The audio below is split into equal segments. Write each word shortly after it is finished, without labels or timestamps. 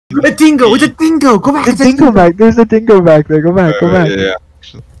A dingo! It's a dingo! Go back! There's a dingo back. There's a dingo back there. Go back. Go back. Yeah.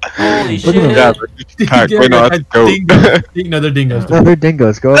 Holy Look at shit! Yeah, wait, no, that's a goat. No, they're dingoes. No, they're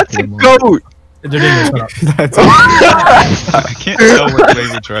dingoes. Go up That's to a them. goat! They're dingoes. Shut up. I can't tell what way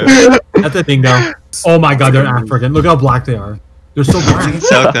we drive. That's a dingo. Oh my god, they're African. Look how black they are. They're so black.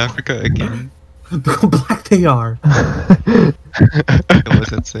 South Africa again. Look how black they are. What does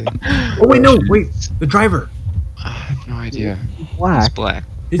that say? Oh wait, no, wait. The driver. I have no idea. It's Black. black.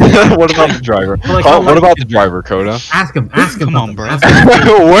 What about the driver? Like, Oh, what about the driver, Coda? Ask him. Ask him. Come on, bro. Ask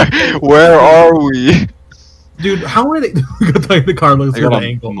him. where are we? Dude, how are they? The car looks I like got an a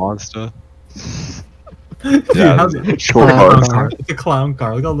angle. monster. Dude, Yeah, how's it? short Clown cars. car. It's a clown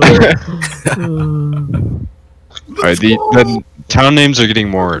car. Look how little. Alright, the town names are getting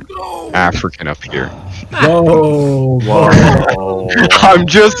more African up here. Whoa. Whoa. I'm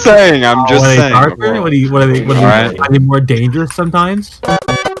just saying. I'm just What are they saying. darker? What are they? Alright. Are they more dangerous sometimes?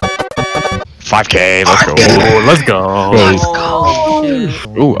 5K. Let's go. Let's go.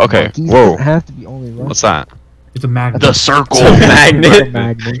 Ooh. Okay. Monkeys Whoa. doesn't have to be only Russian. What's that? It's a magnet. The circle. Magnet.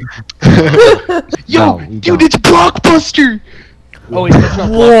 Yo, No, we dude, don't. it's Blockbuster. Oh, wait, that's not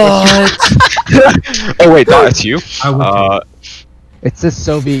What? Oh wait, that's you. I would It says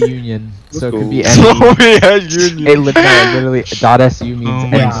Soviet Union, so it could be any. Soviet It Union. literally .su means Oh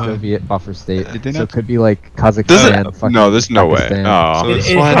any my Soviet buffer state. Did they So not- it could be like Does Kazakhstan. it? fucking No, there's no way. Pakistan. Oh. So It it's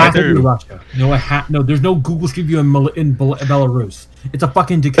has why to be they're- Russia. No, there's no Google Street View in Belarus. It's a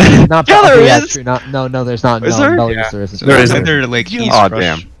fucking dictatorship. Not Yeah, there yeah, is. true. No, there's not. Is no, there? Belarus Yeah. there isn't. There It's isn't. either like East Oh Russia.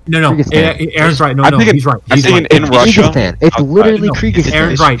 damn. No, Kyrgyzstan. Aaron's right. No, I'm thinking- he's right. I'm He's thinking right. in Russia. Kyrgyzstan. It's outside. literally No, Kyrgyzstan.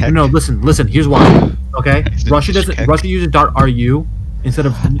 Aaron's right. No, listen. Here's why. Okay, Russia doesn't. Check. Russia uses .ru instead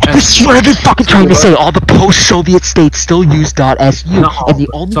of. That's what I've been fucking trying to say. All the post-Soviet states still use .su, No, and the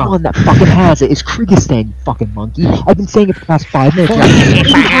only stop. one that fucking has it is Kyrgyzstan. You fucking monkey. I've been saying it for the past 5 minutes.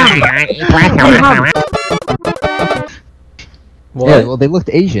 Yeah, well, they looked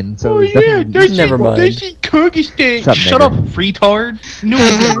Asian, so it's definitely. Never mind. They see Kyrgyzstan. Shut up, nigger. retard. No,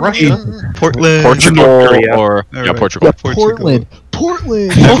 it's Russia. Portland. Portugal Korea. or All yeah, right. Portugal. Yeah, Portland.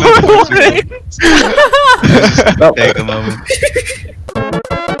 Portland. Take a moment.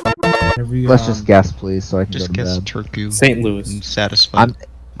 Let's just guess, please, so I can Just go to guess bed. Turku. St. Louis. And satisfied. I'm-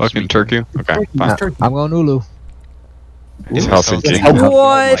 Fucking Turkey. Okay, Nah, fine. I'm going Ulu. It's Ooh, Helsinki. Helsinki. Oh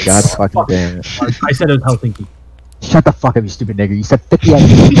my god, fucking damn it. I said it was Helsinki. Shut the fuck up, you stupid nigger. You said 50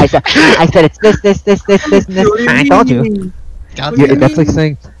 I said it's this, and this. I told you. Yeah, that's like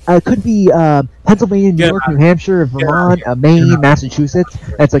saying, it could be Pennsylvania, New Get York, out. New Hampshire, Vermont, Maine, Massachusetts.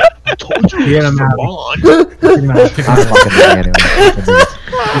 And it's like, I told you. Yeah, I'm out. I'm fucking dead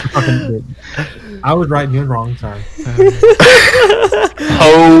anyway. I was right and you were wrong. Sorry.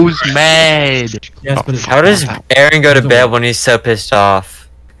 Hoes mad. Yes, but it's How does Aaron go to bed when he's so pissed off?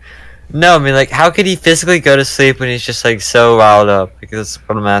 No, I mean, like, how could he physically go to sleep when he's just like so riled up? Because that's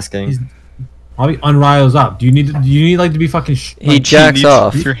what I'm asking. He's- Probably unriles up. Do you need like to be fucking? He Like, jacks needs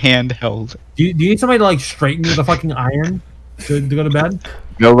off. Your hand held. do you need somebody to like straighten you with a fucking iron to go to bed?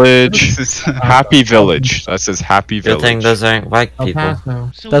 Village. This is- Happy Village. That says Happy Good thing Village. those aren't white I'll people. pass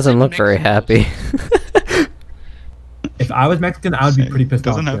now. Doesn't look very happy. If I was Mexican, I would be pretty pissed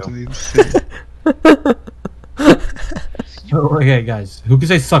off. Doesn't have to too. be the same. Okay, guys, who can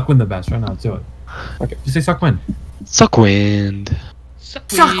say suck win the best right now? Let's do it. Okay, just say suck win. Suck wind. Suck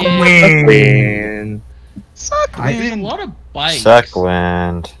Win. There's a lot of bikes. Suck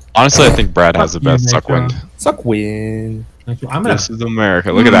wind. Honestly, I think Brad has the Fuck you, best suck Metro. wind. Suck win. Actually, I'm gonna. This is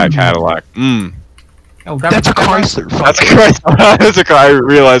America. Look at that Cadillac. Mmm. Oh, That's a Chrysler. That's a Chrysler. That's a car. I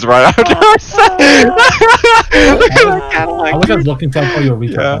realized right after I said it. Look at that Cadillac. I wish I was looking to call you a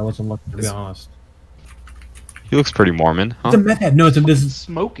retard. Yeah. I wasn't looking, to be honest. He looks pretty Mormon, huh? It's a meth head. No, this is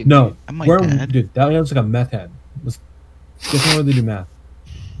Smoking. no. I'm my Where, dad. dude, that looks like a meth head. Let's get where they do math.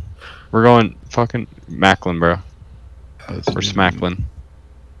 We're going fucking Macklin, bro. Or Smacklin.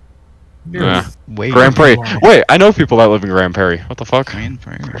 Yeah. Wait. Grand Prairie. Wait, I know people that live in Grand Prairie. What the fuck? Grand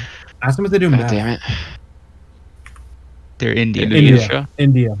Prairie. Ask them if they do God math. damn it. They're Indian. Indonesia.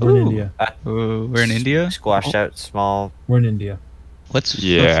 India. We're in Ooh. India. Oh, we're in India? Squashed out small. We're in India. What's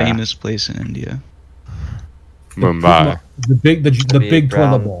Yeah. a famous place in India? Mumbai. The big Big toilet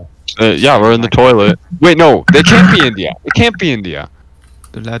brown. bowl. Yeah, we're in the toilet. Wait, no, they can't be India. It can't be India.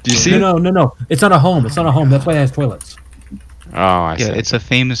 Do you see? No. It's not a home. It's not a home. That's why it has toilets. Oh, I see. Yeah, it's a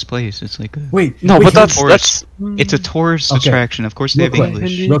famous place. It's like a. Wait. No, wait, but can that's It's a tourist Okay. attraction. Of course, they Real have quick.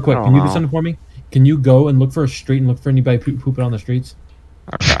 English. Real quick, I can you don't do know. something for me? Can you go and look for a street and look for anybody pooping on the streets?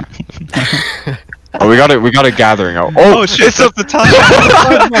 Okay. Oh, we got a gathering. Oh shit, it's up the top.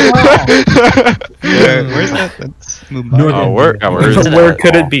 Where's that? That's Mumbai. North Oh, India. where is So that? where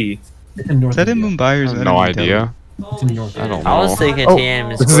could it be? It's in North Is that in India. Mumbai or is that No in New Delhi? idea. It's in North I India. don't I was know. thinking Oh, Tiananmen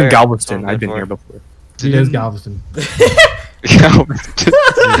this is Square. in Galveston. From I've been before. here before. It is Galveston.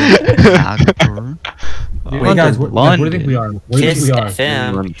 Nagpur. Wait, guys, where do you think we are? Where do you Kiss think we are?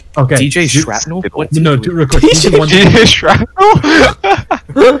 FM. Okay. DJ Shrapnel? What's No, he doing? real quick. DJ Shrapnel?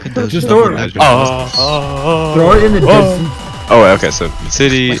 Just throw it. Throw it in the distance. Oh, okay. So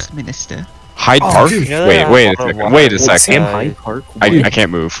city, Westminster. Hyde Oh, Park. dude. Wait a second. Wait a Sam second. Hyde Park? I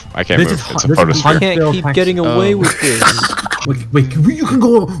can't move. I can't This move. is It's a this is photosphere. Huntsville, Keep Texas. getting away with this. Wait, you can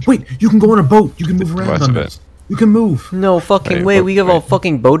go. Wait, you can go on a boat. You can move around West on of it. this. You can move. No fucking Wait, way. what- We have a wait.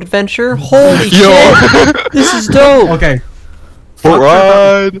 fucking boat adventure. Holy Yo. shit! This is dope. Okay. Boat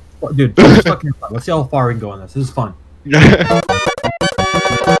ride. Dude, this is fucking fun. Let's see how far we can go on this. This is fun.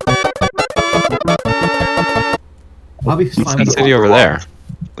 Bobby's What's fine. that city over there?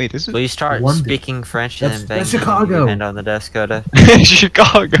 Wait, is it? Will you start London. speaking French and then bang That's Chicago. your hand on the desk, Coda?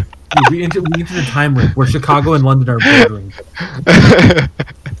 Chicago. Dude, we entered the time ring where Chicago and London are bordering.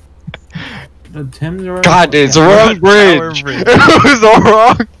 The Thames are. God, it's the wrong bridge. Bridge. It was the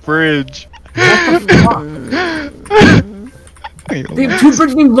wrong bridge. Wait, They have two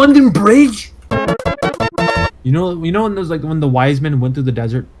bridges named London Bridge. You know when there's like when the wise men went through the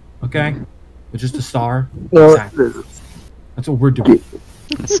desert, okay? It's just a star. Exactly. That's what we're doing.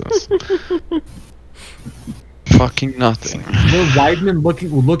 Fucking nothing. We're wise men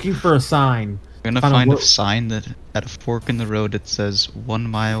looking for a sign. We're gonna Found a find a wo- sign that at a fork in the road it says 1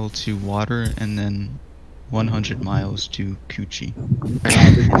 mile to water and then 100 miles to Coochie.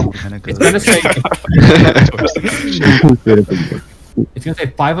 We're gonna go It's gonna say towards the it's gonna say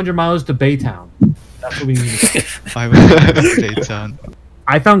 500 miles to Baytown. That's what we need. 500 miles to Daytown.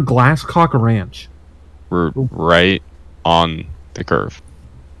 I found Glasscock Ranch. We're right on the curve,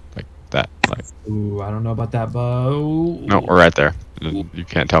 like that. Like Ooh, I don't know about that, but no, we're right there. You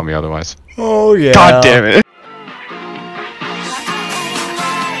can't tell me otherwise. Oh yeah. God damn it!